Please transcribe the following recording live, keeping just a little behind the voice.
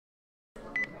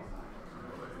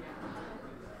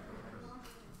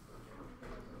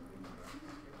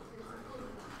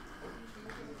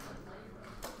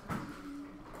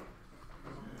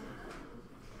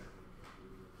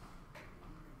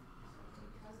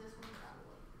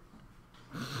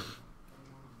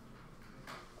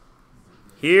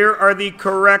Here are the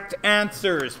correct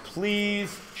answers.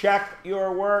 Please check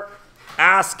your work.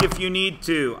 Ask if you need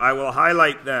to. I will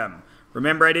highlight them.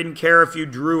 Remember, I didn't care if you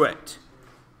drew it.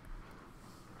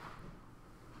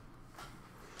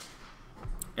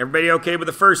 Everybody okay with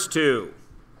the first two?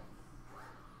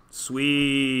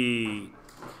 Sweet.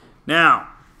 Now,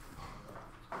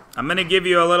 I'm going to give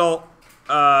you a little,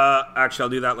 actually I'll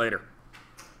do that later.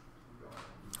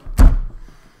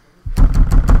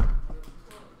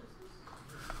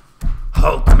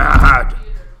 Hulk mad.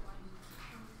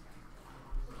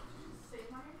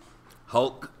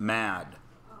 Hulk mad.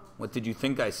 What did you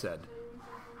think I said?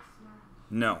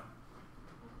 No.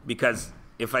 Because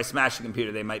if I smash the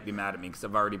computer, they might be mad at me because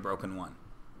I've already broken one.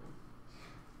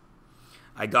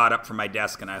 I got up from my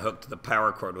desk and I hooked the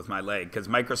power cord with my leg because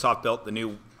Microsoft built the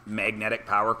new magnetic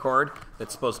power cord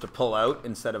that's supposed to pull out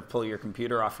instead of pull your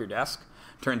computer off your desk.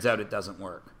 Turns out it doesn't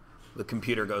work. The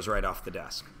computer goes right off the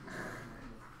desk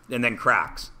and then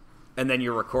cracks. And then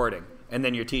you're recording. And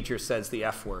then your teacher says the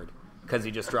F word because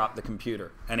he just dropped the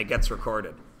computer and it gets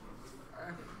recorded.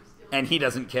 And he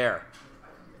doesn't care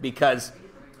because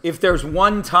if there's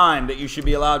one time that you should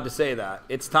be allowed to say that,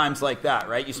 it's times like that,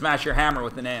 right? You smash your hammer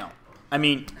with a nail. I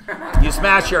mean, you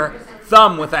smash your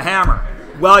thumb with a hammer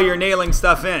while you're nailing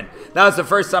stuff in. That was the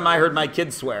first time I heard my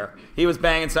kid swear. He was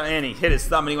banging something and he hit his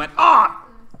thumb and he went, ah!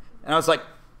 And I was like,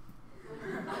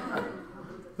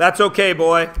 that's okay,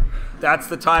 boy. That's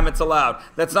the time it's allowed.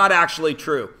 That's not actually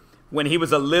true. When he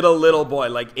was a little boy,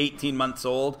 like 18 months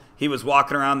old, he was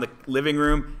walking around the living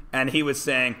room and he was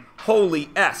saying, holy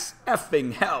S,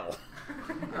 effing hell.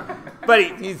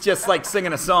 But he's just like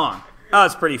singing a song. That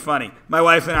was pretty funny. My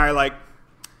wife and I are like,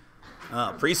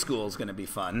 oh, preschool's going to be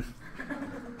fun.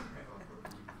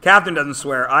 Catherine doesn't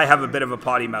swear. I have a bit of a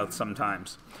potty mouth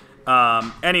sometimes.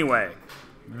 Anyway,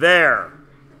 there.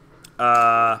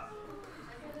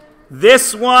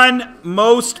 This one,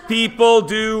 most people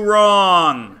do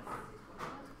wrong.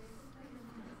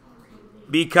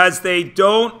 Because they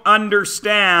don't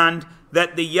understand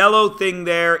that the yellow thing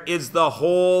there is the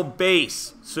whole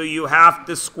base. So you have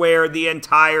to square the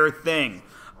entire thing.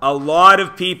 A lot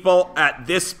of people at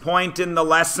this point in the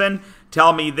lesson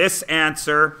tell me this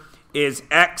answer is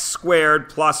x squared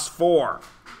plus 4.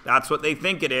 That's what they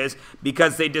think it is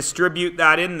because they distribute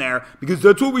that in there. Because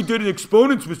that's what we did in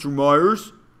exponents, Mr.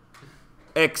 Myers.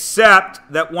 Except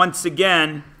that once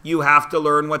again, you have to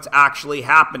learn what's actually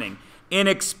happening. In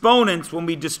exponents, when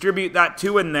we distribute that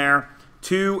 2 in there,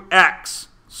 2x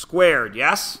squared,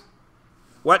 yes?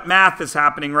 What math is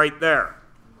happening right there?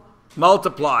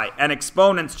 Multiply. And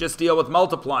exponents just deal with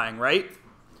multiplying, right?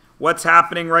 What's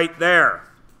happening right there?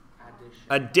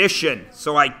 Addition.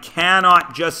 So I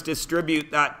cannot just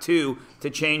distribute that 2 to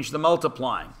change the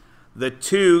multiplying. The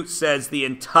 2 says the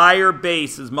entire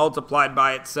base is multiplied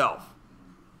by itself.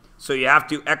 So you have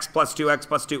to x plus 2,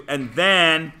 and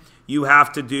then you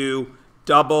have to do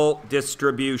double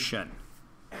distribution.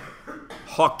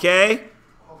 Okay?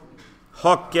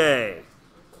 Okay.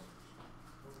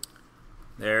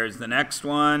 There's the next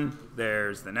one.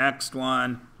 There's the next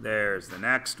one. There's the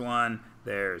next one.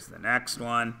 There's the next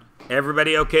one.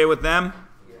 Everybody okay with them?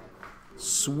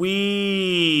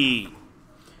 Sweet.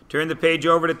 Turn the page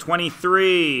over to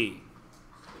 23.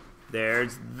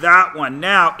 There's that one.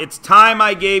 Now, it's time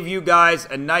I gave you guys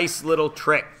a nice little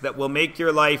trick that will make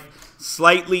your life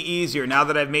slightly easier now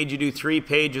that I've made you do 3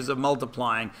 pages of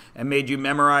multiplying and made you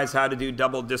memorize how to do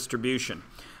double distribution.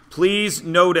 Please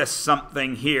notice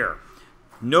something here.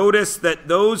 Notice that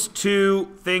those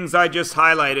 2 things I just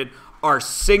highlighted are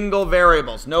single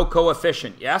variables, no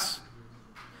coefficient, yes?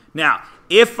 Now,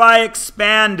 if I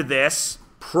expand this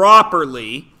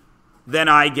properly, then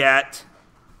I get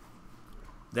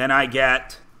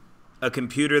a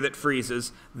computer that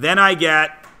freezes. Then I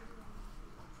get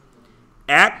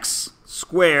x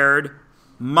squared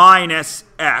minus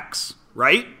x,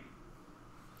 right?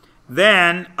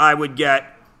 Then I would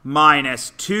get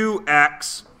minus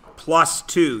 2x plus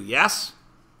 2, yes?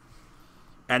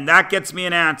 And that gets me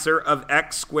an answer of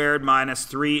x squared minus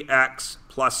 3x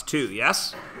plus 2,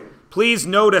 yes? Please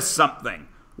notice something.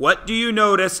 What do you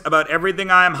notice about everything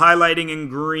I am highlighting in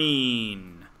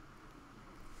green?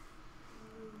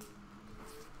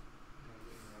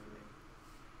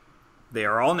 They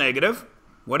are all negative.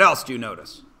 What else do you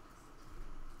notice?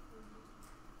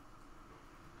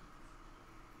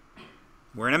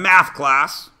 We're in a math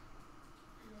class,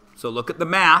 so look at the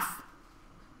math.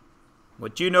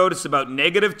 What do you notice about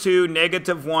negative 2,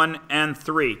 negative 1, and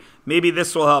 3? Maybe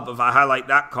this will help if I highlight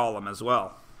that column as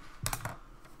well.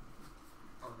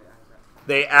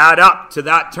 They add up to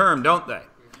that term, don't they?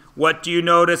 What do you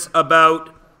notice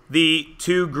about the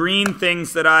two green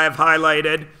things that I have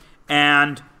highlighted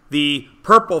and the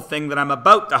purple thing that I'm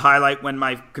about to highlight when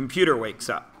my computer wakes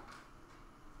up,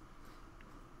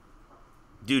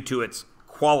 due to its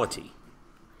quality.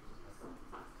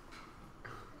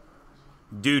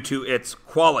 Due to its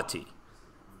quality.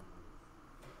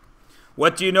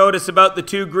 What do you notice about the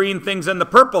two green things and the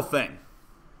purple thing?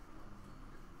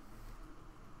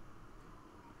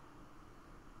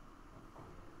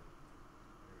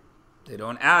 They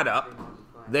don't add up.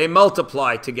 They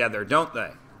multiply together, don't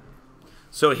they?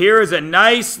 So here is a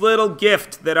nice little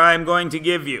gift that I am going to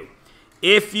give you.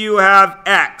 If you have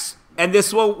X, and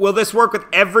this will this work with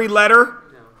every letter?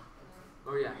 No.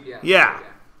 Oh, yeah. Yeah.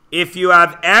 If you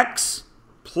have X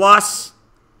plus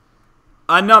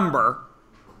a number,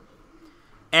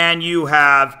 and you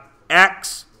have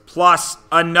X plus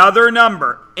another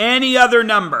number, any other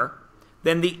number,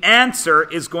 then the answer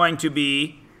is going to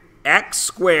be X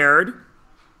squared,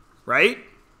 right?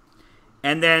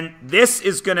 And then this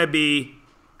is going to be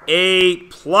A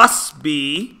plus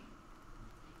B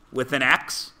with an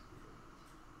X.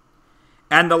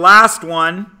 And the last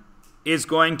one is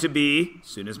going to be, as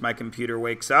soon as my computer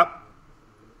wakes up,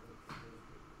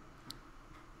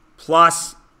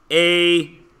 plus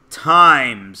A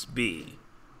times B.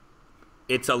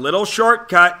 It's a little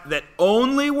shortcut that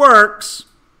only works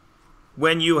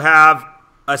when you have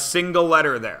a single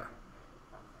letter there.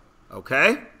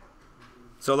 Okay?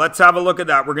 So let's have a look at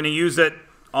that. We're going to use it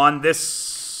on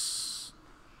this.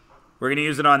 We're going to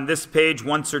use it on this page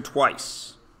once or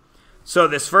twice. So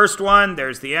this first one,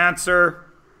 there's the answer.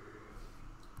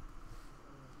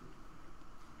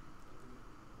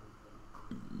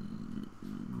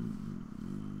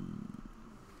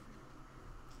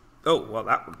 Oh, well,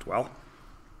 that worked well.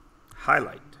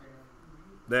 Highlight.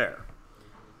 There.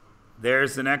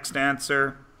 There's the next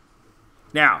answer.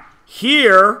 Now,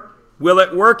 here, will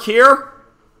it work here?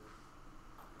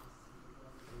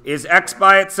 Is X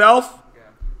by itself?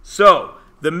 So,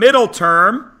 the middle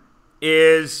term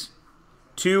is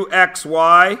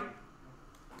 2xy,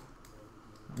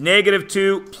 negative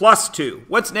 2 plus 2.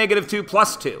 What's negative 2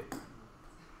 plus 2?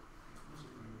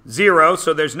 0,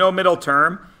 so there's no middle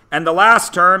term. And the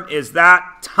last term is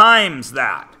that times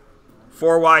that,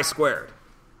 4y squared.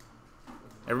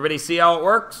 Everybody see how it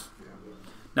works?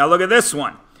 Now look at this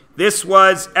one. This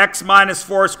was x minus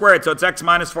 4 squared, so it's x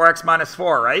minus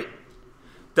 4, right?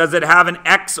 Does it have an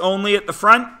x only at the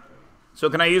front? So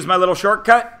can I use my little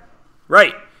shortcut?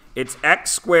 Right. It's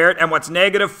x squared, and what's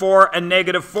negative 4 and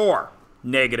negative 4?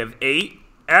 Negative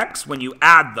 8x when you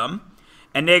add them,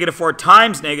 and negative 4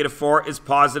 times negative 4 is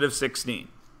positive 16.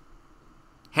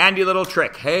 Handy little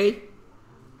trick, hey?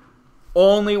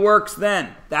 Only works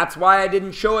then. That's why I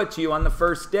didn't show it to you on the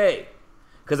first day,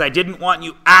 because I didn't want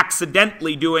you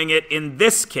accidentally doing it in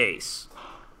this case.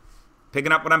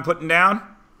 Picking up what I'm putting down?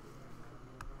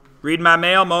 Reading my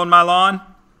mail, mowing my lawn?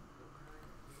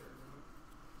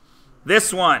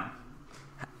 This one,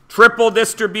 triple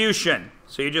distribution.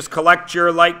 So you just collect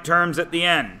your like terms at the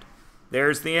end.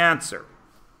 There's the answer.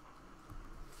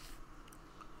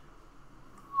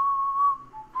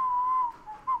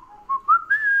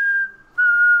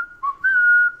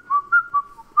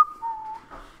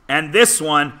 And this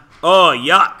one, oh,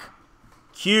 yuck,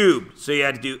 cubed. So you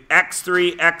had to do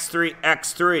x3, x3,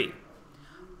 x3.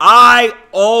 I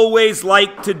always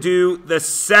like to do the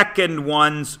second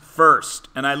ones first,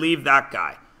 and I leave that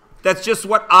guy. That's just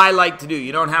what I like to do.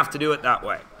 You don't have to do it that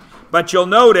way. But you'll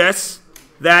notice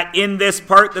that in this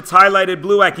part that's highlighted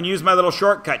blue, I can use my little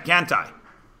shortcut, can't I?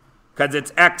 Because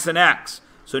it's x and x.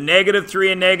 So negative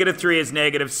 3 and negative 3 is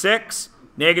negative 6.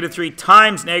 Negative 3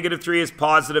 times negative 3 is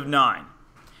positive 9.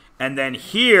 And then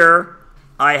here,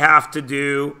 I have to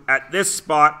do, at this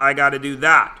spot, I got to do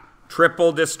that.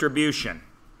 Triple distribution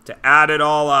to add it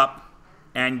all up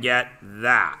and get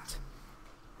that.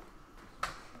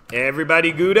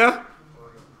 Everybody Gouda?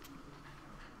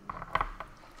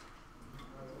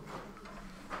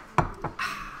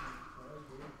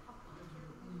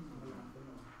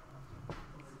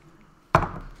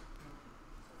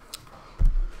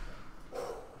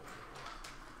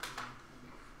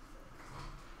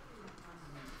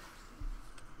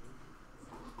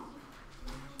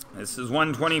 This is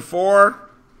 124.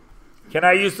 Can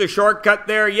I use the shortcut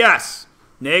there? Yes.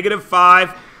 Negative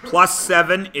 5 plus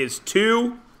 7 is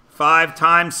 2. 5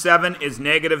 times 7 is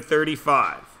negative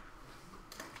 35.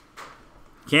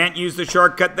 Can't use the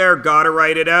shortcut there. Got to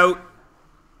write it out.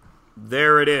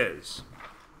 There it is.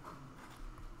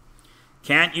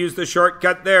 Can't use the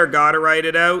shortcut there. Got to write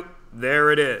it out. There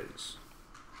it is.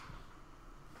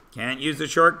 Can't use the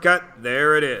shortcut.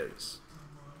 There it is.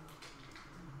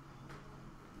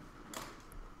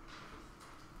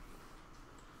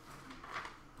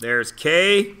 There's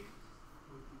K.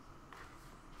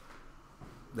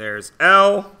 There's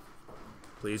L.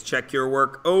 Please check your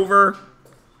work over.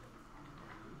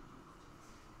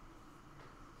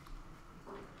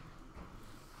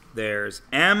 There's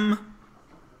M.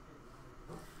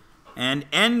 And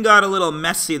N got a little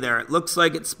messy there. It looks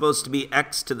like it's supposed to be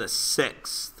x to the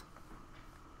 6th.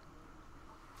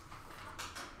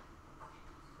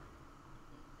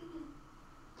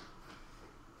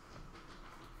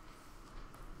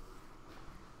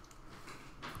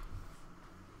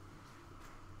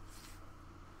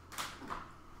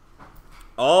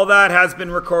 All that has been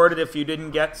recorded. If you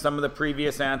didn't get some of the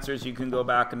previous answers, you can go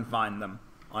back and find them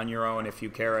on your own if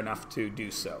you care enough to do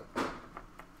so.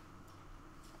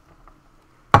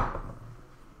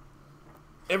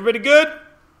 Everybody good?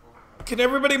 Can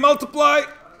everybody multiply?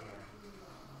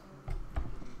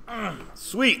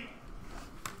 Sweet.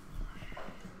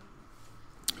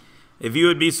 If you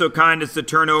would be so kind as to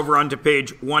turn over onto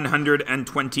page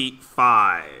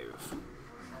 125.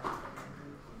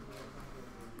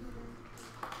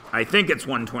 I think it's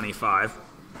 125.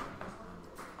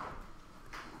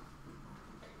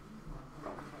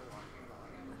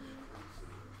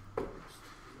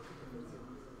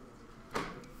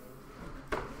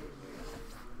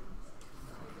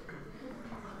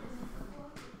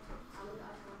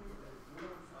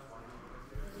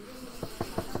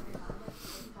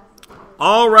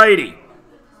 All righty.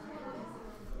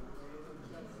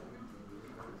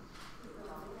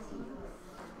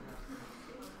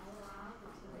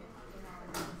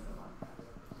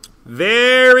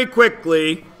 Very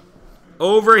quickly,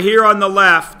 over here on the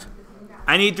left,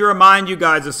 I need to remind you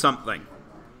guys of something.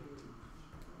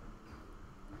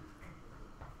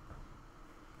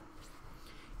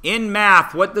 In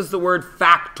math, what does the word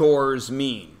factors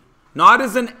mean? Not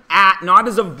as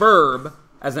a verb,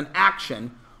 as an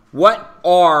action. What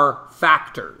are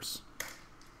factors?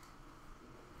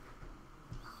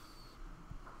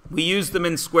 We use them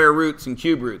in square roots and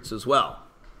cube roots as well.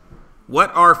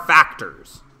 What are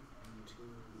factors?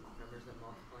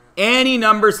 Any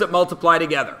numbers that multiply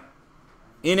together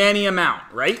in any amount,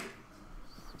 right?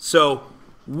 So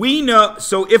we know,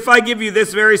 so if I give you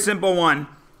this very simple one,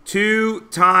 2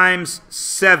 times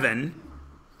 7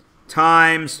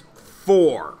 times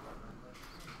 4,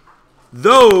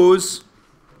 those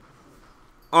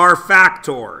are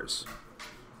factors.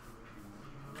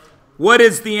 What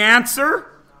is the answer?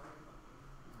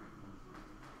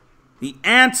 The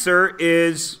answer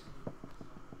is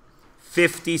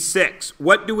 56.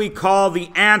 What do we call the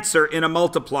answer in a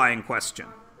multiplying question?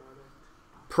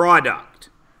 Product.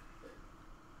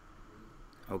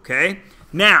 Okay?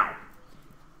 Now,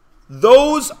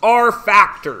 those are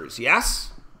factors,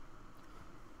 yes?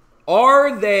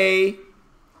 Are they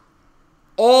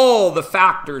all the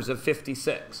factors of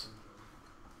 56?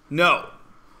 No.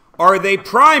 Are they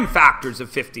prime factors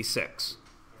of 56?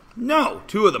 No,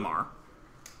 2 of them are.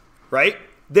 Right?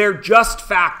 They're just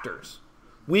factors.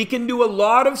 We can do a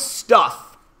lot of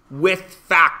stuff with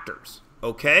factors,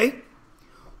 okay?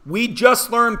 We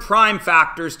just learned prime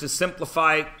factors to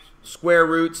simplify square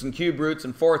roots and cube roots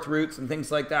and fourth roots and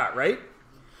things like that, right?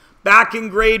 Back in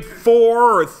grade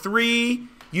 4 or 3,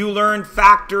 you learned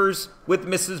factors with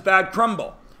Mrs. Bad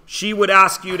Crumble. She would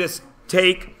ask you to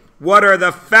take what are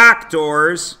the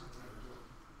factors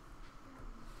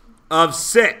of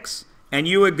 6. And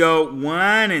you would go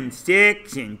 1 and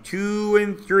 6 and 2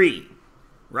 and 3,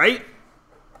 right?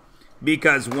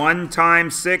 Because 1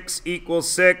 times 6 equals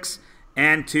 6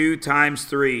 and 2 times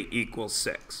 3 equals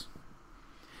 6.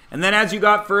 And then as you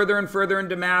got further and further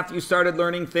into math, you started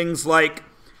learning things like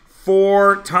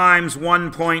 4 times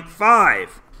 1.5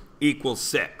 equals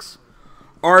 6.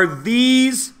 Are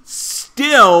these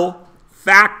still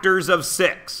factors of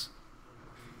 6?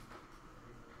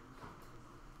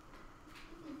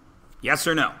 Yes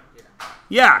or no?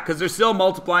 Yeah, because they're still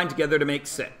multiplying together to make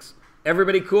 6.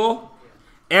 Everybody cool?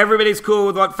 Everybody's cool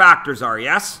with what factors are,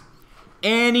 yes?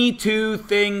 Any 2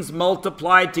 things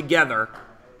multiplied together,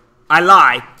 I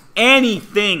lie, any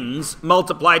things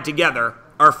multiplied together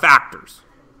are factors.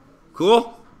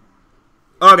 Cool?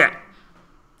 Okay.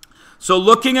 So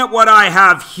looking at what I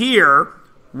have here,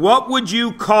 what would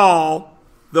you call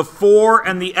the 4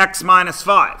 and the x minus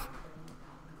 5?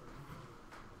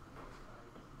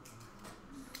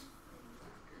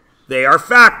 They are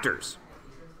factors.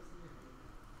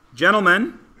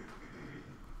 Gentlemen,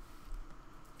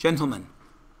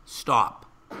 stop.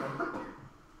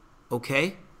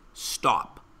 Okay?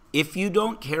 Stop. If you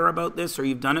don't care about this or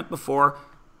you've done it before,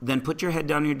 then put your head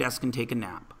down on your desk and take a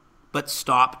nap. But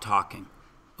stop talking.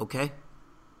 Okay?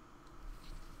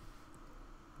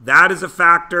 That is a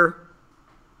factor.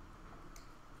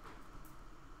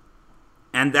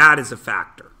 and that is a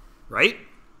factor, right?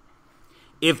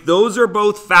 If those are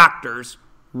both factors,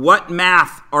 what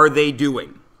math are they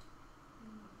doing?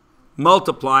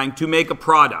 Multiplying to make a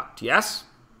product, yes?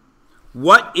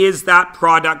 What is that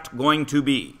product going to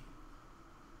be?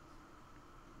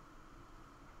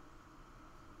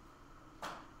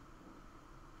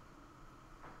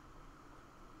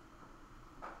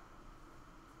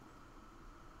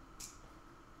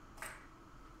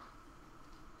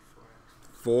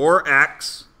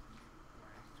 (4x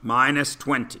minus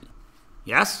 20).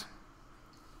 Yes?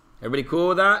 Everybody cool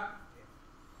with that?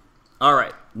 All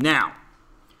right. Now,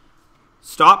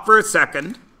 stop for a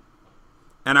second,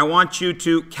 and I want you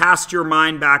to cast your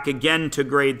mind back again to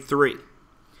grade 3.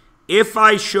 If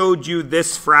I showed you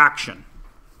this fraction,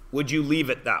 would you leave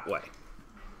it that way?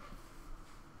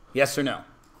 Yes or no?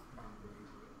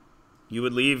 You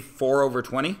would leave 4 over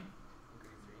 20?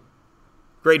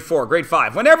 Grade 4, grade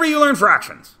 5, whenever you learn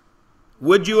fractions,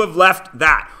 would you have left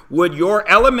that? Would your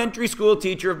elementary school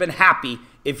teacher have been happy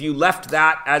if you left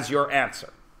that as your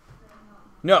answer?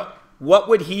 No. What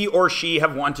would he or she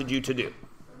have wanted you to do?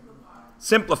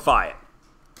 Simplify it.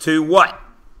 To what?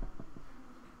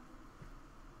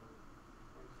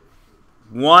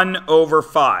 1 over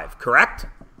 5, correct?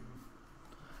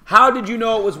 How did you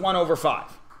know it was 1 over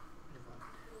 5?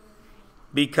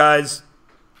 Because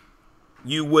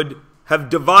you would have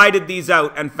divided these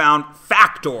out and found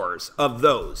factors of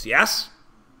those, yes?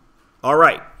 All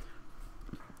right.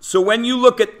 So when you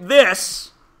look at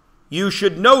this, you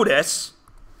should notice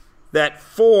that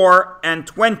 4 and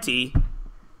 20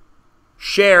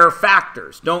 share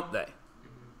factors, don't they?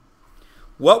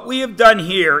 What we have done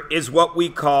here is what we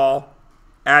call,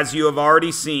 as you have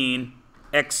already seen,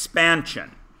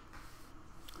 expansion.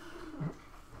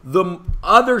 The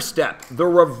other step, the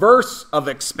reverse of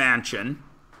expansion,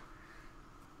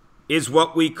 is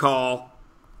what we call,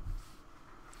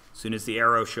 as soon as the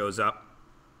arrow shows up,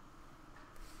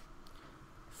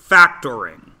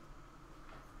 factoring.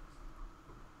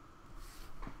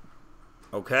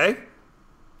 Okay?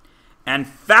 And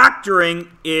factoring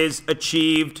is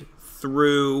achieved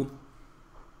through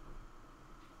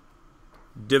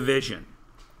division.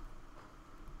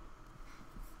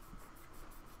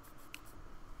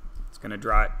 It's going to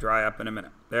dry up in a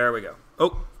minute. There we go.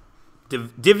 Oh,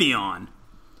 division.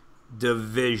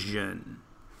 Division.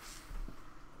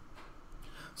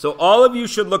 So all of you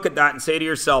should look at that and say to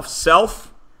yourself,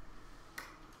 self,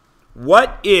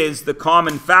 what is the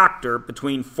common factor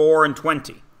between 4 and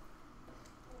 20?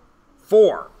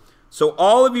 4. So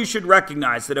all of you should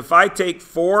recognize that if I take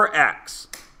 4x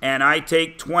and I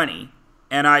take 20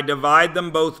 and I divide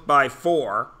them both by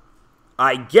 4,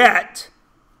 I get,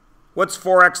 what's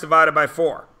 4x divided by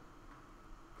 4?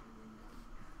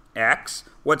 X.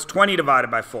 What's 20 divided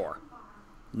by 4?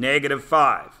 Negative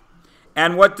 5.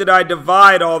 And what did I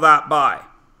divide all that by?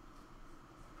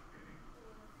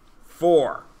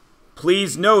 4.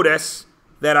 Please notice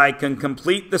that I can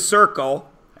complete the circle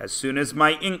as soon as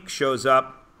my ink shows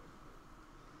up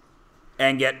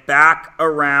and get back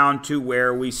around to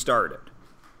where we started.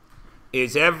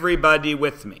 Is everybody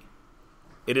with me?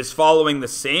 It is following the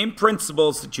same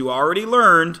principles that you already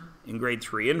learned in grade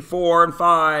 3 and 4 and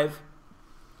 5.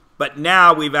 But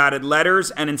now we've added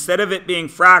letters, and instead of it being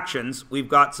fractions, we've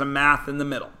got some math in the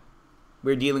middle.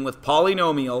 We're dealing with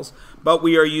polynomials, but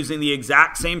we are using the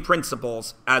exact same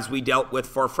principles as we dealt with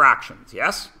for fractions,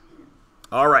 yes?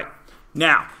 All right.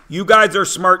 Now, you guys are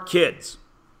smart kids.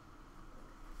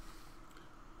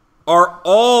 Are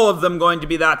all of them going to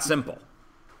be that simple?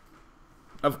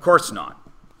 Of course not.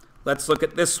 Let's look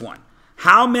at this one.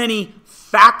 How many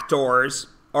factors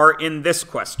are in this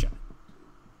question?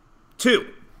 2.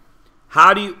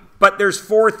 How do you, but there's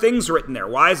 4 things written there.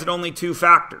 Why is it only 2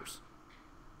 factors?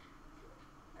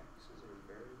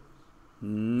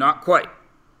 Not quite.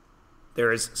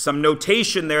 There is some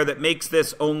notation there that makes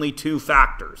this only 2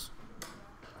 factors.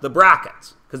 The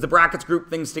brackets, because the brackets group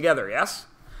things together, yes?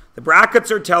 The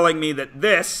brackets are telling me that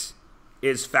this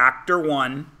is factor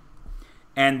 1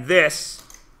 and this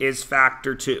is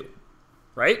factor 2,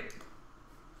 right?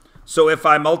 So if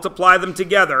I multiply them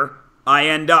together, I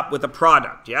end up with a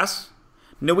product, yes?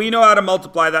 Now we know how to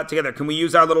multiply that together. Can we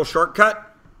use our little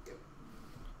shortcut?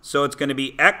 So it's going to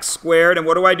be x squared, and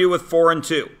what do I do with 4 and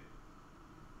 2?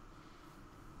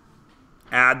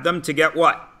 Add them to get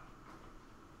what?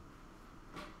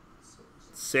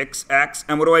 6x,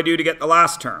 and what do I do to get the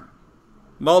last term?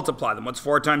 Multiply them. What's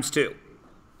 4 times 2?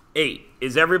 8.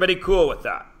 Is everybody cool with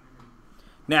that?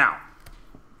 Now,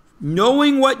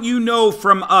 knowing what you know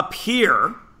from up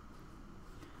here,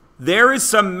 there is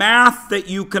some math that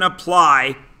you can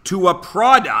apply to a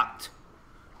product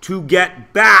to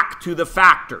get back to the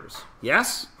factors.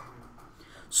 Yes?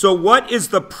 So what is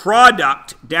the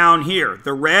product down here?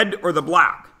 The red or the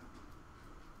black?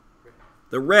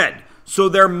 The red. So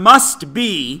there must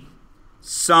be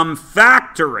some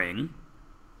factoring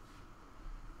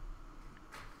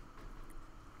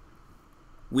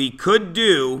we could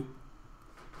do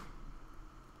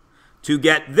to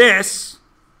get this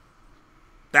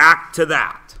back to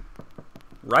that,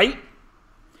 right?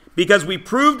 Because we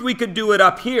proved we could do it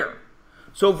up here.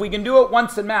 So if we can do it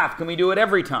once in math, can we do it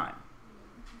every time?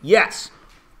 Yes,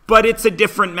 but it's a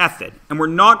different method. And we're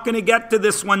not going to get to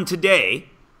this one today,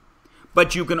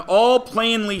 but you can all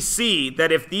plainly see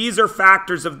that if these are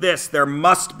factors of this, there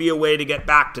must be a way to get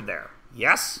back to there.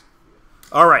 Yes?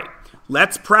 All right,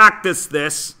 let's practice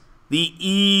this the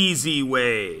easy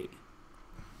way.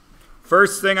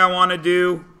 First thing I want to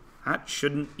do, that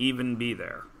shouldn't even be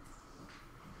there.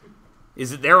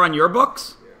 Is it there on your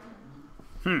books?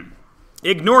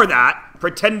 Ignore that.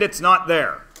 Pretend it's not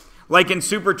there. Like in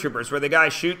Super Troopers, where the guy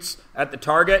shoots at the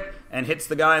target and hits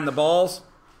the guy in the balls,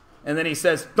 and then he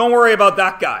says, "Don't worry about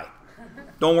that guy.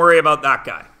 Don't worry about that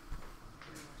guy."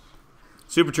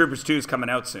 Super Troopers 2 is coming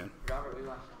out soon.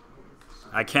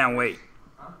 I can't wait.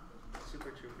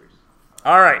 Super Troopers.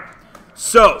 All right.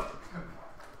 So,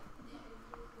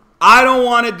 I don't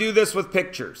want to do this with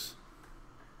pictures.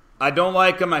 I don't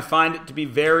like them. I find it to be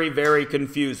very, very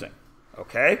confusing.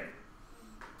 Okay?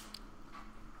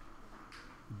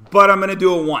 But I'm going to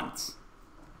do it once.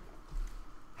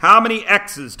 How many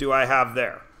X's do I have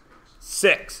there?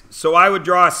 6. So I would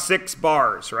draw 6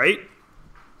 bars, right?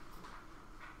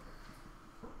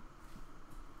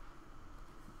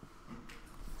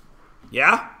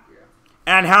 Yeah?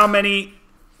 And how many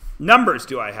numbers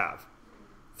do I have?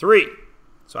 3.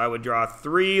 So I would draw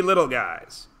 3 little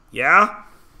guys. Yeah?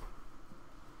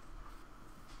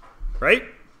 Right?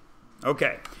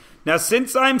 Okay. Now,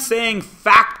 since I'm saying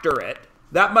factor it,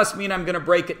 that must mean I'm going to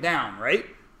break it down, right?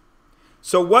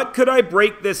 So what could I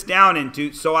break this down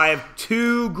into so I have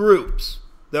 2 groups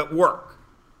that work?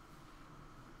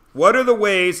 What are the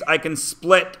ways I can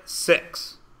split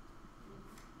 6?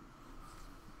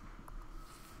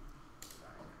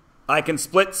 I can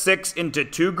split 6 into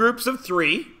 2 groups of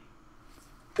 3,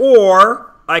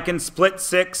 or I can split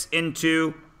 6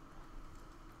 into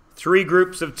 3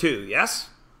 groups of 2, yes?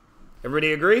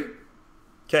 Everybody agree?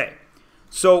 Okay.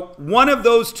 So one of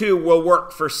those 2 will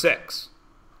work for 6.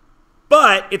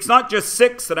 But it's not just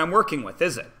 6 that I'm working with,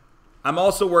 is it? I'm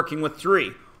also working with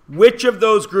 3. Which of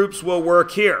those groups will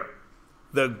work here?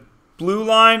 The blue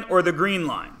line or the green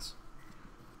lines?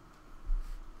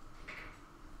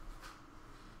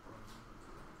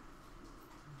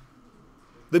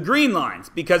 The green lines,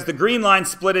 because the green lines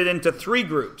split it into 3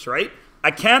 groups, right?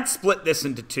 I can't split this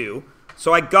into 2,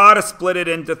 so I gotta split it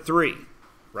into 3,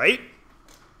 right?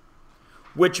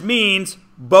 Which means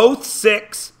both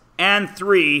 6 and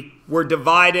 3 were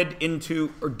divided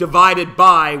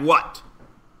by what?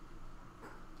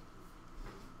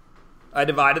 I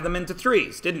divided them into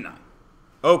 3s, didn't I?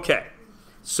 Okay.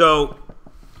 So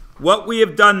what we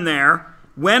have done there,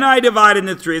 when I divide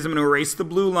into 3s, I'm going to erase the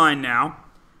blue line now.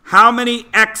 How many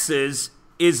X's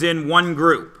is in one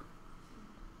group?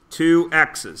 2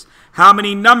 X's. How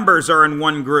many numbers are in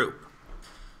one group?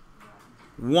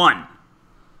 1.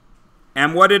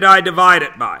 And what did I divide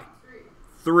it by?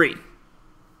 3.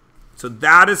 So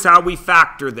that is how we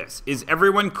factor this. Is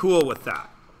everyone cool with that?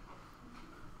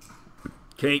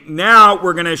 Okay, now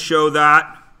we're going to show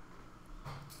that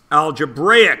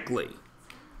algebraically,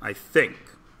 I think.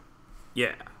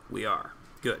 Yeah, we are.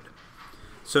 Good.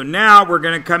 So now we're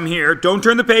going to come here. Don't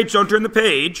turn the page. Don't turn the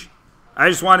page. I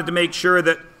just wanted to make sure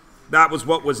that that was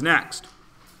what was next.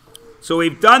 So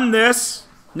we've done this.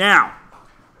 Now,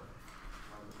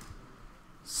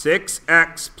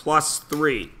 6x plus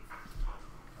 3.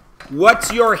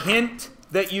 What's your hint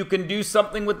that you can do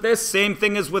something with this? Same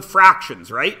thing as with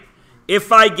fractions, right?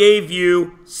 If I gave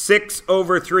you 6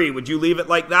 over 3, would you leave it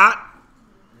like that?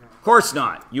 Of course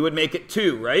not. You would make it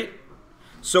 2, right?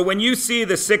 So when you see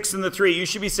the 6 and the 3, you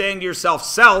should be saying to yourself,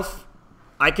 self,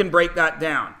 I can break that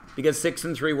down because 6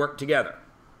 and 3 work together.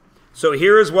 So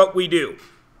here is what we do.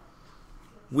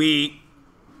 We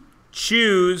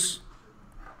choose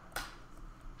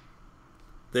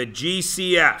the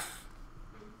GCF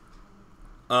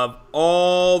of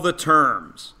all the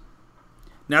terms.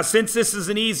 Now, since this is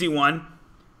an easy one,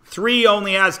 3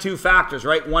 only has 2 factors,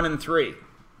 right? 1 and 3.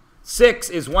 6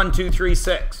 is 1, 2, 3,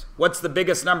 6. What's the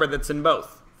biggest number that's in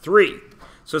both? 3.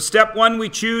 So step 1, we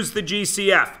choose the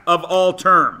GCF of all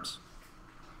terms.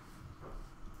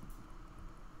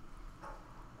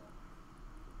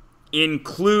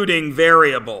 including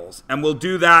variables. And we'll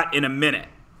do that in a minute.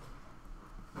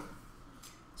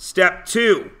 Step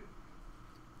 2.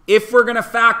 If we're going to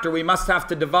factor, we must have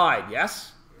to divide,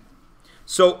 yes?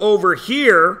 So over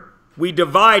here, we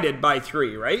divided by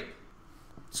 3, right?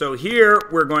 So here,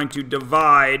 we're going to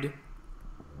divide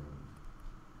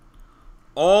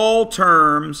all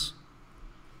terms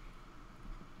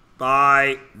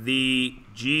by the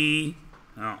G.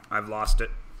 Oh, I've lost it.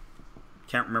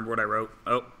 Can't remember what I wrote.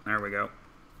 Oh, there we go.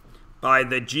 By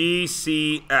the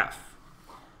GCF.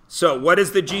 So what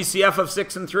is the GCF of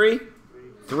 6 and 3?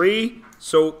 3.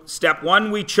 So step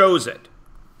 1, we chose it.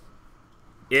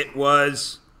 It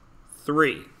was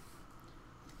 3.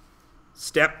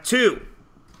 Step 2,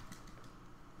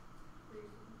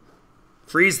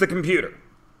 freeze the computer.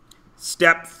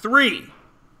 Step 3,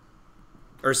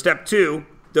 or step 2,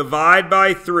 divide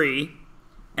by 3.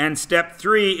 And step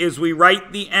 3 is we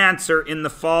write the answer in the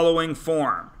following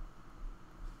form.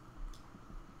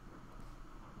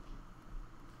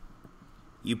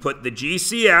 You put the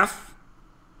GCF,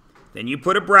 then you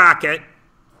put a bracket,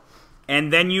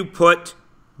 and then you put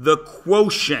the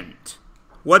quotient.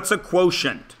 What's a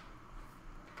quotient?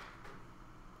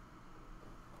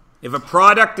 If a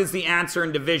product is the answer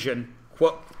in division,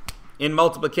 in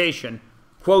multiplication,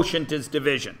 quotient is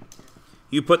division.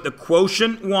 You put the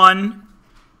quotient 1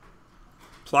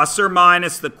 plus or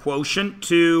minus the quotient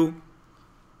 2,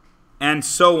 and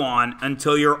so on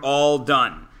until you're all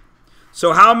done.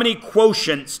 So how many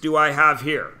quotients do I have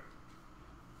here?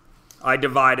 I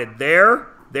divided there.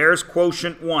 There's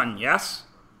quotient 1, yes?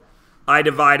 I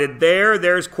divided there.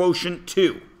 There's quotient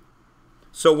 2.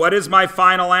 So what is my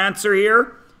final answer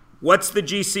here? What's the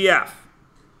GCF?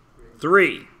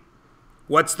 3.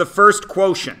 What's the first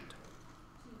quotient?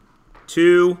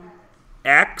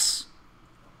 2x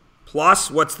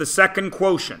plus, what's the second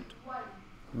quotient?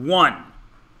 1.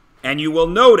 And you will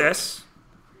notice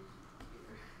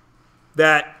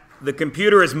that the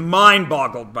computer is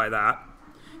mind-boggled by that.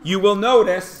 You will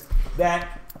notice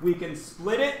that we can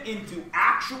split it into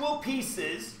actual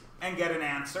pieces and get an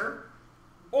answer,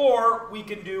 or we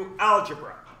can do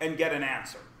algebra and get an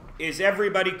answer. Is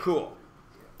everybody cool?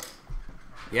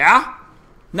 Yeah?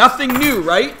 Nothing new,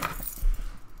 right?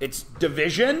 It's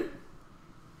division,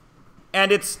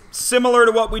 and it's similar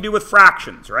to what we do with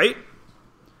fractions, right?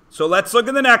 So let's look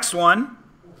at the next one.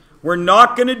 We're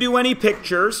not going to do any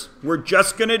pictures. We're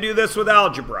just going to do this with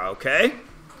algebra, okay?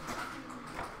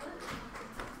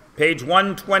 Page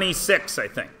 126, I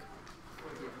think.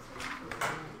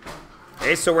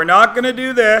 Okay, so we're not going to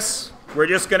do this. We're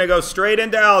just going to go straight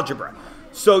into algebra.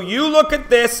 So you look at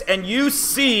this and you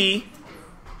see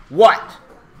what?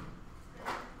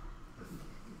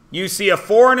 You see a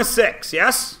 4 and a 6,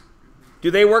 yes? Do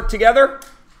they work together?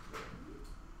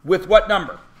 With what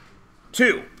number?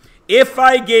 2. If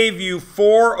I gave you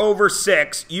 4 over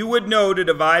 6, you would know to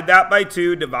divide that by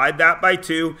 2, divide that by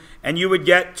 2, and you would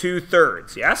get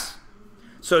 2/3, yes?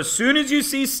 So as soon as you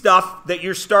see stuff that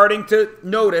you're starting to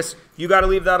notice, you got to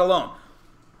leave that alone.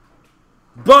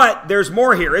 But there's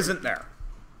more here, isn't there?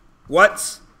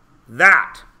 What's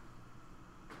that?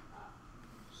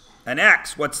 An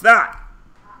x. What's that?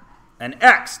 An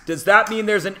x. Does that mean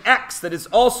there's an x that is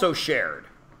also shared?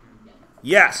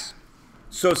 Yes.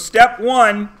 So step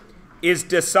 1 is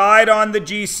decide on the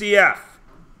GCF.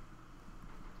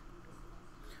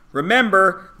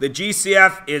 Remember, the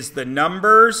GCF is the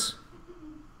numbers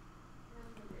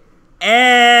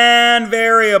and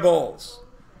variables.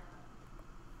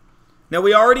 Now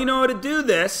we already know how to do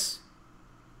this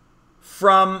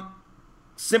from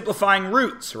simplifying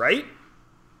roots, right?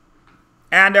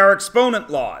 And our exponent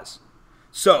laws.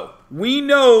 So we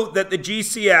know that the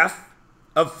GCF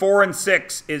of 4 and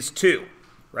 6 is 2,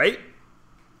 right?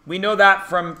 We know that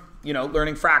from,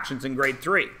 learning fractions in grade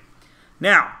 3.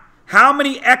 Now, how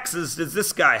many x's does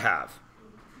this guy have?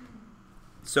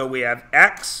 So we have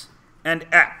x and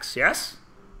x, yes?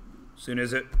 As soon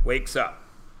as it wakes up.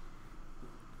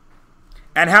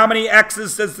 And how many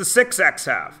x's does the 6x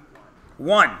have?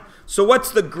 1. So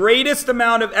what's the greatest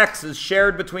amount of x's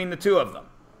shared between the two of them?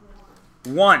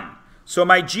 1. So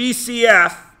my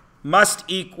GCF must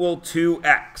equal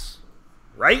 2x,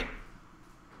 right?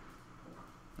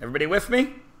 Everybody with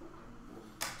me?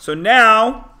 So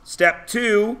now, step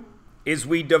 2 is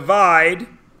we divide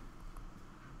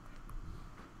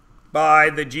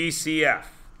by the GCF.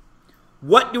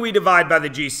 What do we divide by the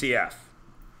GCF?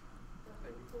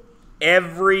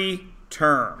 Every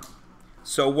term.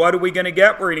 So what are we going to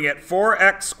get? We're going to get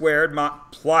 4x squared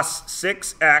plus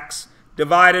 6x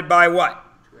divided by what?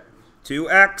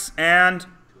 2x and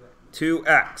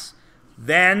 2x.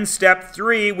 Then step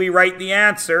 3, we write the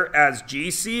answer as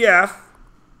GCF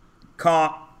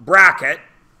bracket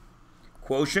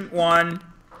quotient 1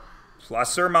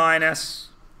 plus or minus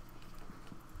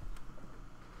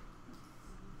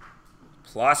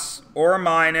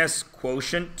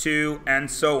quotient 2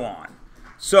 and so on.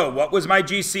 So what was my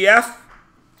GCF?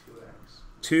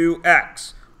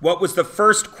 2x. What was the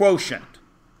first quotient?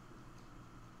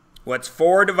 What's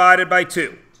 4 divided by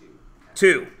 2?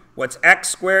 2. What's x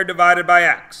squared divided by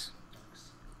x?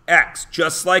 X,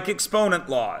 just like exponent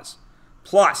laws.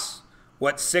 Plus,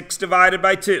 what's 6 divided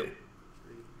by 2?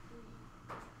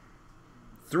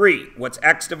 3. What's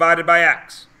x divided by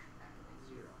x?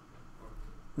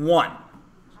 1.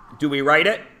 Do we write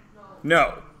it?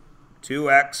 No.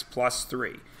 2x plus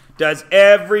 3. Does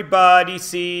everybody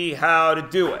see how to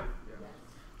do it?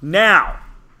 Now,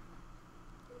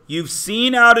 you've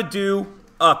seen how to do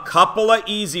a couple of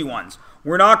easy ones.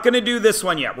 We're not going to do this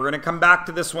one yet. We're going to come back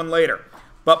to this one later.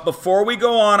 But before we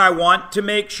go on, I want to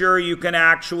make sure you can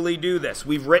actually do this.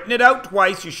 We've written it out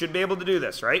twice. You should be able to do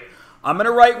this, right? I'm going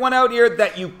to write one out here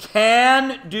that you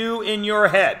can do in your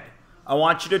head. I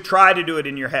want you to try to do it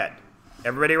in your head.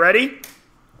 Everybody ready?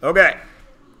 Okay.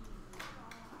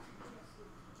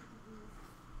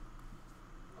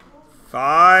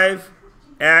 Five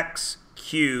x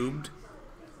cubed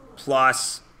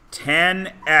plus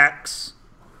 10x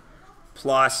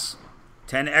plus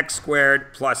 10x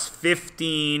squared plus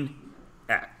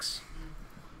 15x.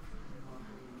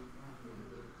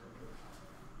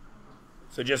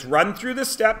 So just run through the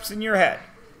steps in your head.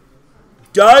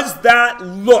 Does that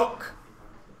look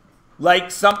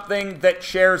like something that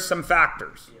shares some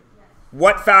factors?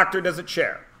 What factor does it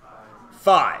share?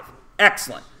 5.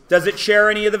 Excellent. Does it share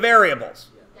any of the variables?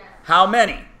 How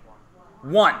many?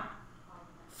 1.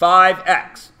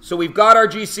 5x. So we've got our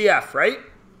GCF, right?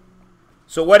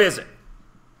 So what is it?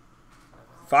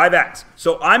 5x.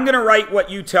 So I'm going to write what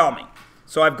you tell me.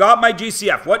 So I've got my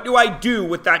GCF. What do I do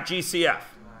with that GCF?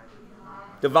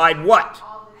 Divide what?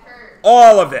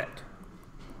 All of it.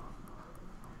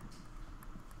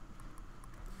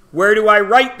 Where do I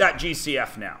write that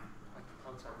GCF now?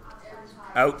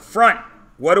 Out front.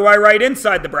 What do I write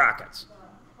inside the brackets?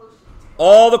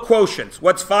 All the quotients.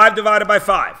 What's 5 divided by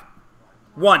 5?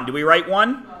 1. Do we write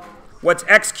 1? What's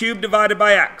x cubed divided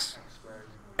by x?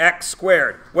 X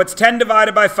squared. What's 10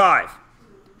 divided by 5?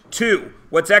 2.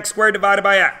 What's x squared divided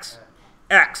by x?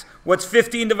 X. What's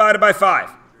 15 divided by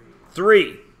 5?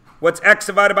 3. What's x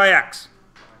divided by x?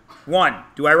 1.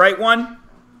 Do I write 1?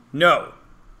 No.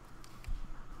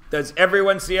 Does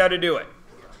everyone see how to do it?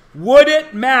 Would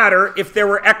it matter if there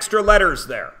were extra letters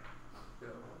there?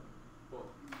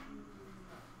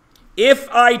 If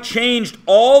I changed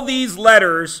all these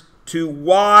letters to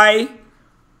y,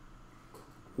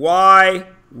 y,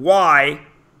 y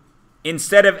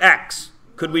instead of x,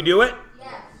 could we do it?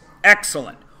 Yes.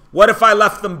 Excellent. What if I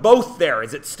left them both there?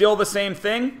 Is it still the same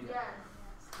thing? Yes.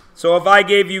 So if I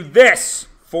gave you this,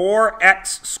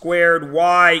 4x squared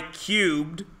y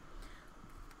cubed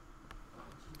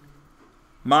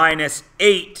minus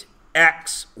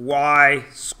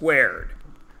 8xy squared,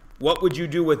 what would you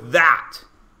do with that?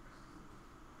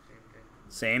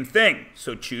 Same thing.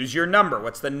 So choose your number.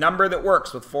 What's the number that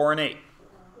works with 4 and 8?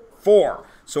 4.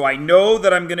 So I know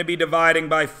that I'm going to be dividing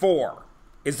by 4.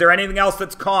 Is there anything else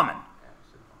that's common?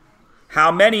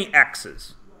 How many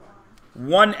x's?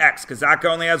 1x, because that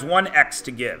only has 1 x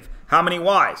to give. How many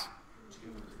y's?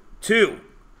 2.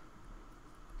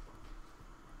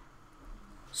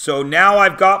 So now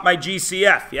I've got my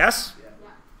GCF, yes?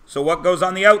 So what goes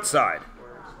on the outside?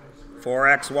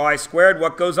 4xy squared.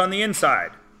 What goes on the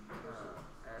inside?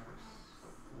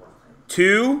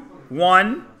 2,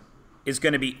 1 is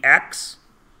going to be x.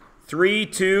 3,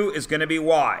 2 is going to be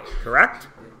y, correct?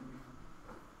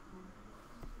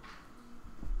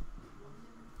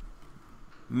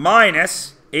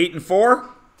 Minus 8 and 4,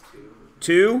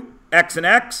 2, x and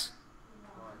x,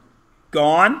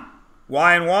 gone.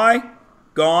 Y and y,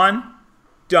 gone.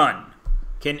 Done.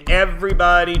 Can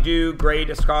everybody do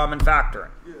greatest common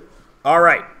factoring? All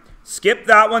right. Skip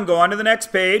that one. Go on to the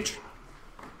next page.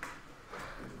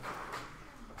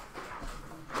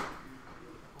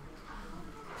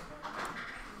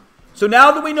 So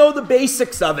now that we know the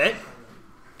basics of it,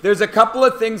 there's a couple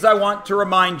of things I want to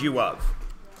remind you of.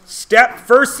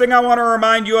 First thing I want to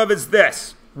remind you of is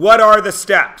this. What are the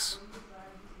steps?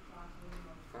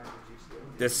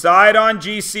 Decide on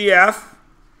GCF.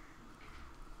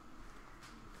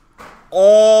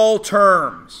 All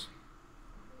terms.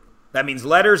 That means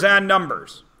letters and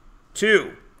numbers.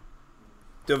 2.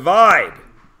 Divide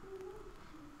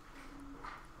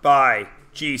by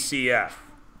GCF.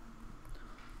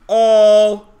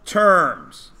 all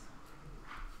terms.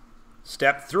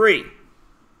 Step 3.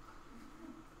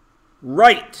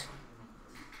 Write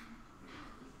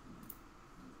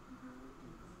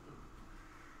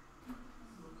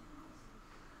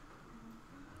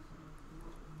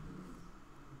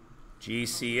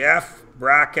GCF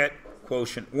bracket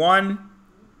quotient 1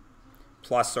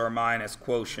 plus or minus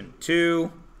quotient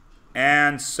 2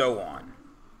 and so on.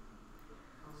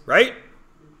 Right?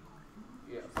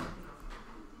 Yes.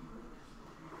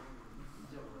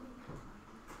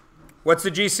 What's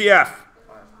the GCF? 5.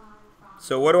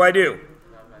 So what do I do?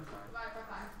 Divide by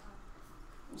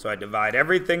 5. So I divide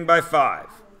everything by 5.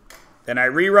 Then I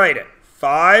rewrite it.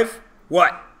 5,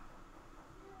 what?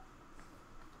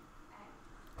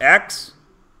 X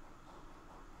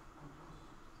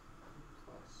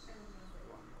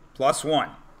plus 1.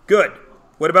 Good.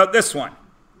 What about this one?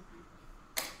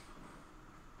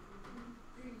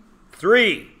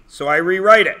 3. So I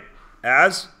rewrite it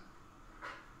as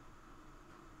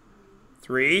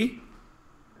 3.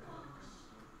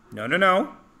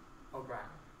 No. Oh, bracket.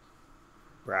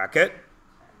 Bracket.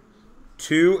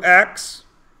 2x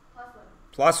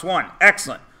plus 1.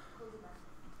 Excellent.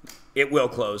 It will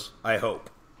close, I hope.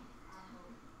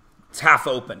 It's half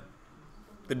open.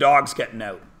 The dog's getting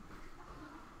out.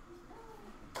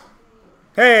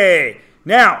 Hey,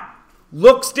 now,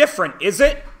 looks different, is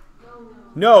it?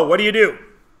 No, what do you do?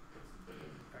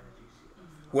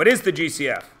 What is the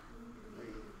GCF?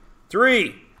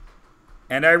 3.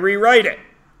 And I rewrite it.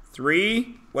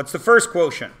 3, what's the first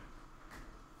quotient?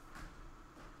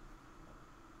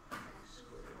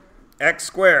 X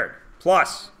squared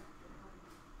plus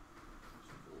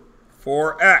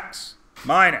 4x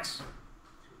minus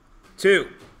 2.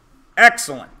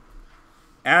 Excellent.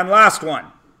 And last one.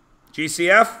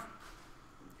 GCF?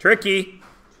 Tricky.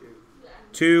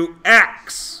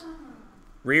 2x.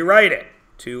 Rewrite it.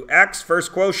 2x,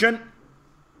 first quotient.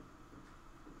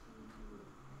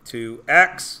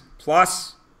 2x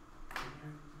plus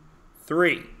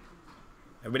 3.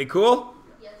 Everybody cool?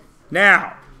 Yes.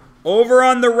 Now, over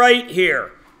on the right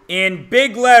here, in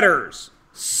big letters,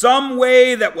 some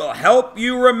way that will help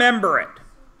you remember it.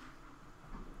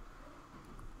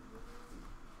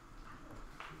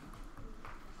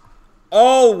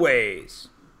 Always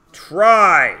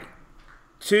try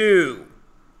to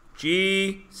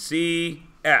GCF.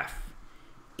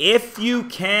 If you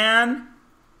can,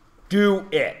 do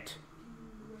it.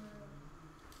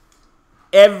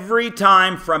 Every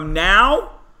time from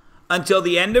now until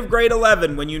the end of grade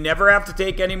 11, when you never have to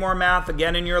take any more math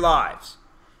again in your lives.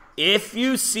 If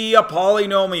you see a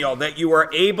polynomial that you are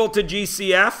able to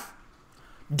GCF,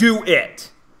 do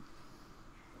it.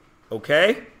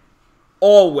 Okay?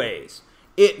 Always.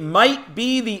 It might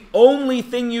be the only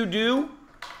thing you do,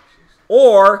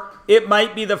 or it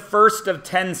might be the first of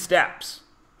 10 steps.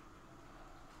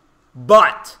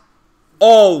 But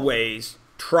always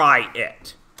try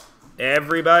it.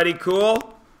 Everybody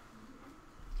cool?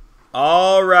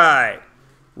 All right.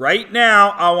 Right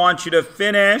now, I want you to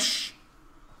finish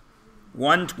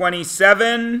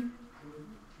 127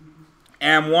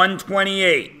 and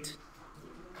 128.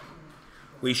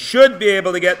 We should be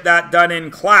able to get that done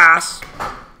in class,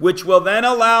 which will then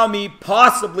allow me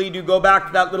possibly to go back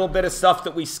to that little bit of stuff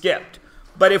that we skipped.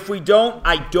 But if we don't,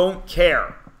 I don't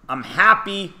care. I'm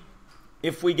happy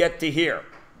if we get to here.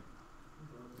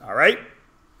 All right?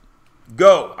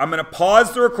 Go. I'm going to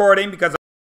pause the recording because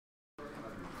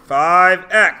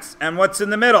 5x. And what's in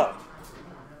the middle?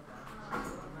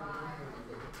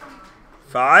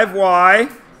 5y,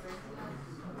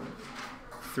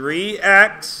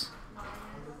 3x,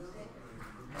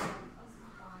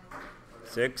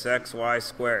 6xy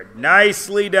squared.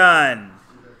 Nicely done.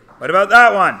 What about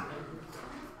that one?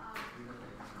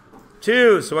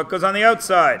 2. So what goes on the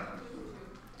outside?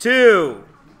 2.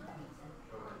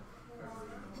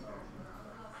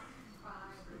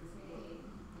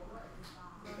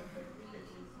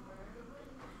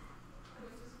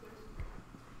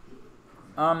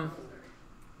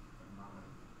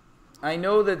 I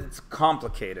know that it's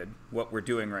complicated, what we're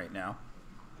doing right now.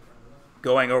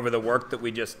 Going over the work that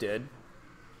we just did.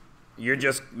 You're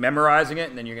just memorizing it,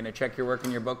 and then you're going to check your work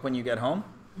in your book when you get home?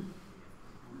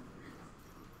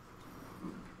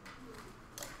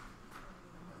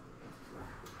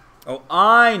 Oh,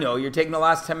 I know. You're taking the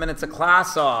last 10 minutes of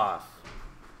class off.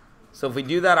 So if we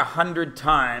do that 100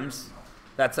 times,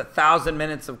 that's 1,000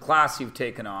 minutes of class you've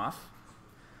taken off,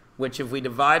 which if we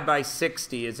divide by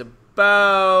 60 is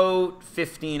about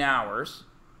 15 hours,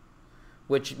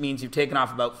 which means you've taken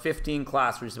off about 15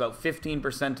 class, which is about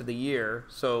 15% of the year.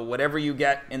 So whatever you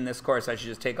get in this course, I should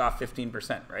just take off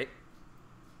 15%, right?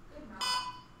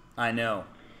 I know.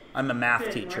 I'm the math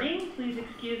Good teacher. morning. Please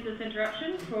excuse this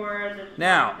interruption for this.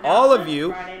 Now, all of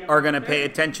you are going to pay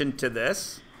attention to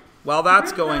this while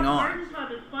that's going on,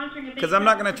 because I'm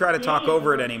not going to try to talk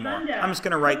over it anymore. I'm just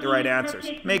going to write the right answers.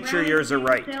 Make sure yours are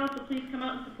right. So please come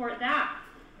out and support that.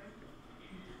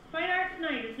 Fine Arts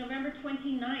Night is November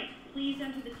 29th. Please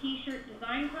enter the T-shirt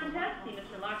design contest. See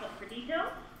Mr. Lockhart for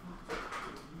details.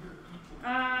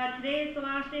 Today is the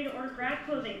last day to order grad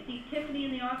clothing. See Tiffany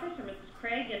in the office or Mrs.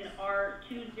 Craig in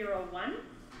R201.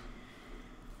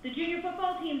 The junior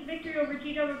football team's victory over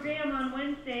GW Graham on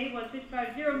Wednesday was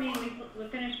 55-0, meaning we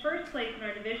finished first place in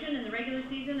our division in the regular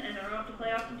season and are off to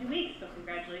playoffs in 2 weeks, so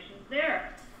congratulations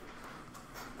there.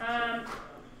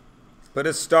 Put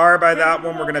a star by that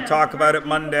one. We're going to talk about it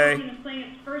Monday. The team is playing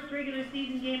its first regular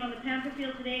season game on the Panther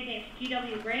field today against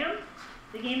GW Graham.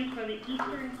 The game is for the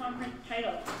Eastern Conference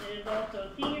title. It is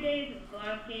also senior days. It's the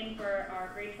last game for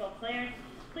our grade 12 players.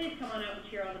 Please come on out and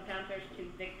cheer on the Panthers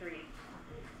to victory.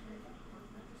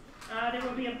 There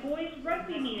will be a boys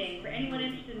rugby meeting. For anyone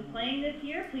interested in playing this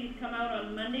year, please come out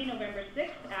on Monday, November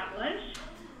 6th at lunch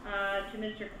to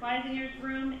Mr. Kleisinger's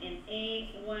room in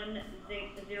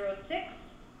A106.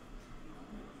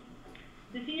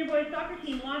 The senior boys soccer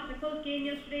team lost a close game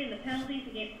yesterday in the penalties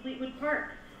against Fleetwood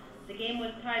Park. The game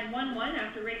was tied 1-1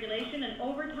 after regulation and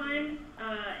overtime,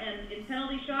 and in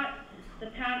penalty shots, the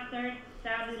Panthers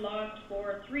sadly lost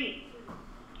 4-3.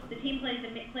 The team played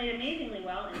amazingly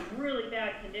well in really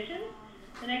bad conditions.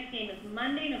 The next game is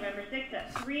Monday, November 6th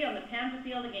at 3 on the Panther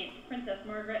field against Princess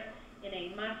Margaret in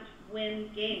a must-win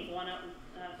game. Go on out and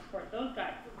support those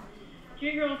guys.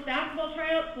 Junior girls basketball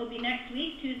tryouts will be next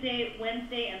week, Tuesday,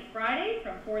 Wednesday, and Friday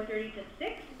from 4:30 to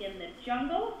 6 in the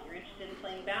jungle if you're interested in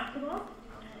playing basketball.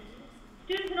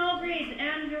 Students in all grades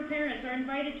and your parents are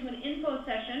invited to an info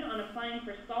session on applying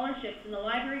for scholarships in the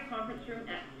library conference room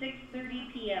at 6:30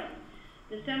 p.m.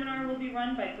 The seminar will be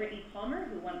run by Brittany Palmer,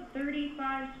 who won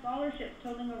 35 scholarships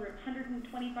totaling over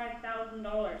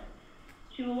 $125,000.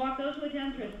 She will walk those who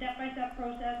attend through a step-by-step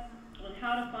process on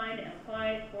how to find and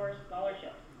apply for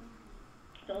scholarships.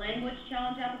 The language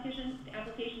challenge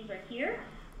applications are here.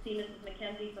 See Mrs.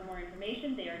 McKenzie for more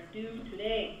information. They are due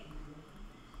today.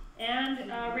 And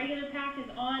regular pack is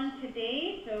on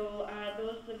today, so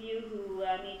those of you who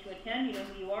need to attend, you know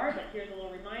who you are, but here's a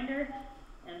little reminder,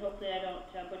 and hopefully I don't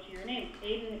butcher your names.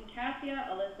 Aiden Cassia,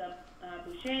 Alyssa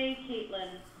Boucher,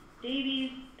 Caitlin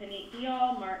Davies, Panit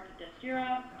Dial, Mark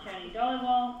Destura, Chani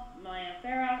Dollywall, Maya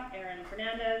Farah, Aaron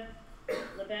Fernandez,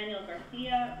 Labaniel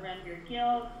Garcia, Ranveer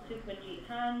Gill, Sukhmanjeet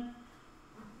Hans,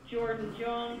 Jordan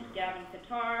Jones, Gavin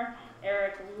Qatar,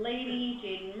 Eric Lady,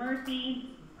 Jaden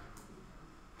Murphy.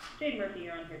 Jaden Murphy,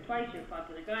 you're on here twice, you're a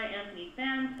popular guy. Anthony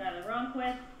Fan, Skylar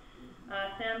Ronquist,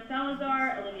 Sam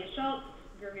Salazar, Olivia Schultz,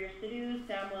 Gurveer Sidhu,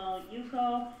 Samuel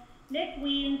Yuko, Nick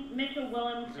Weens, Mitchell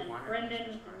Willems, and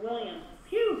Brendan Williams.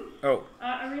 Phew! Oh.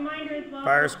 A reminder as well.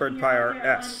 Pi r squared pi r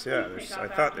s. Yeah, I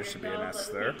thought there should be an S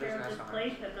there.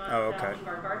 Oh, okay.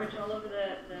 Our garbage all over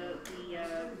the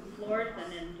floors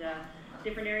and in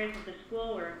different areas of the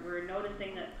school. We're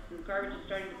noticing that the garbage is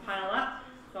starting to pile up.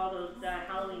 So all those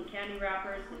Halloween candy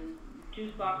wrappers and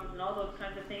juice boxes and all those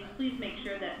kinds of things. Please make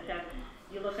sure that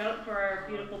you look out for our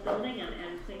beautiful building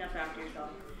and clean up after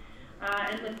yourself.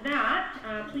 And with that,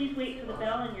 please wait for the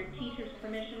bell and your teacher's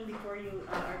permission before you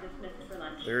are dismissed for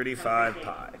lunch. 35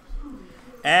 pi.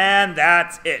 And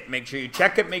that's it. Make sure you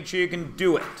check it. Make sure you can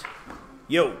do it.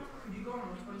 Yo.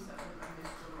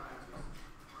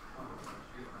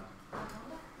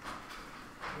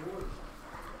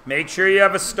 Make sure you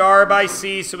have a star by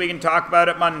C so we can talk about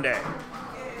it Monday.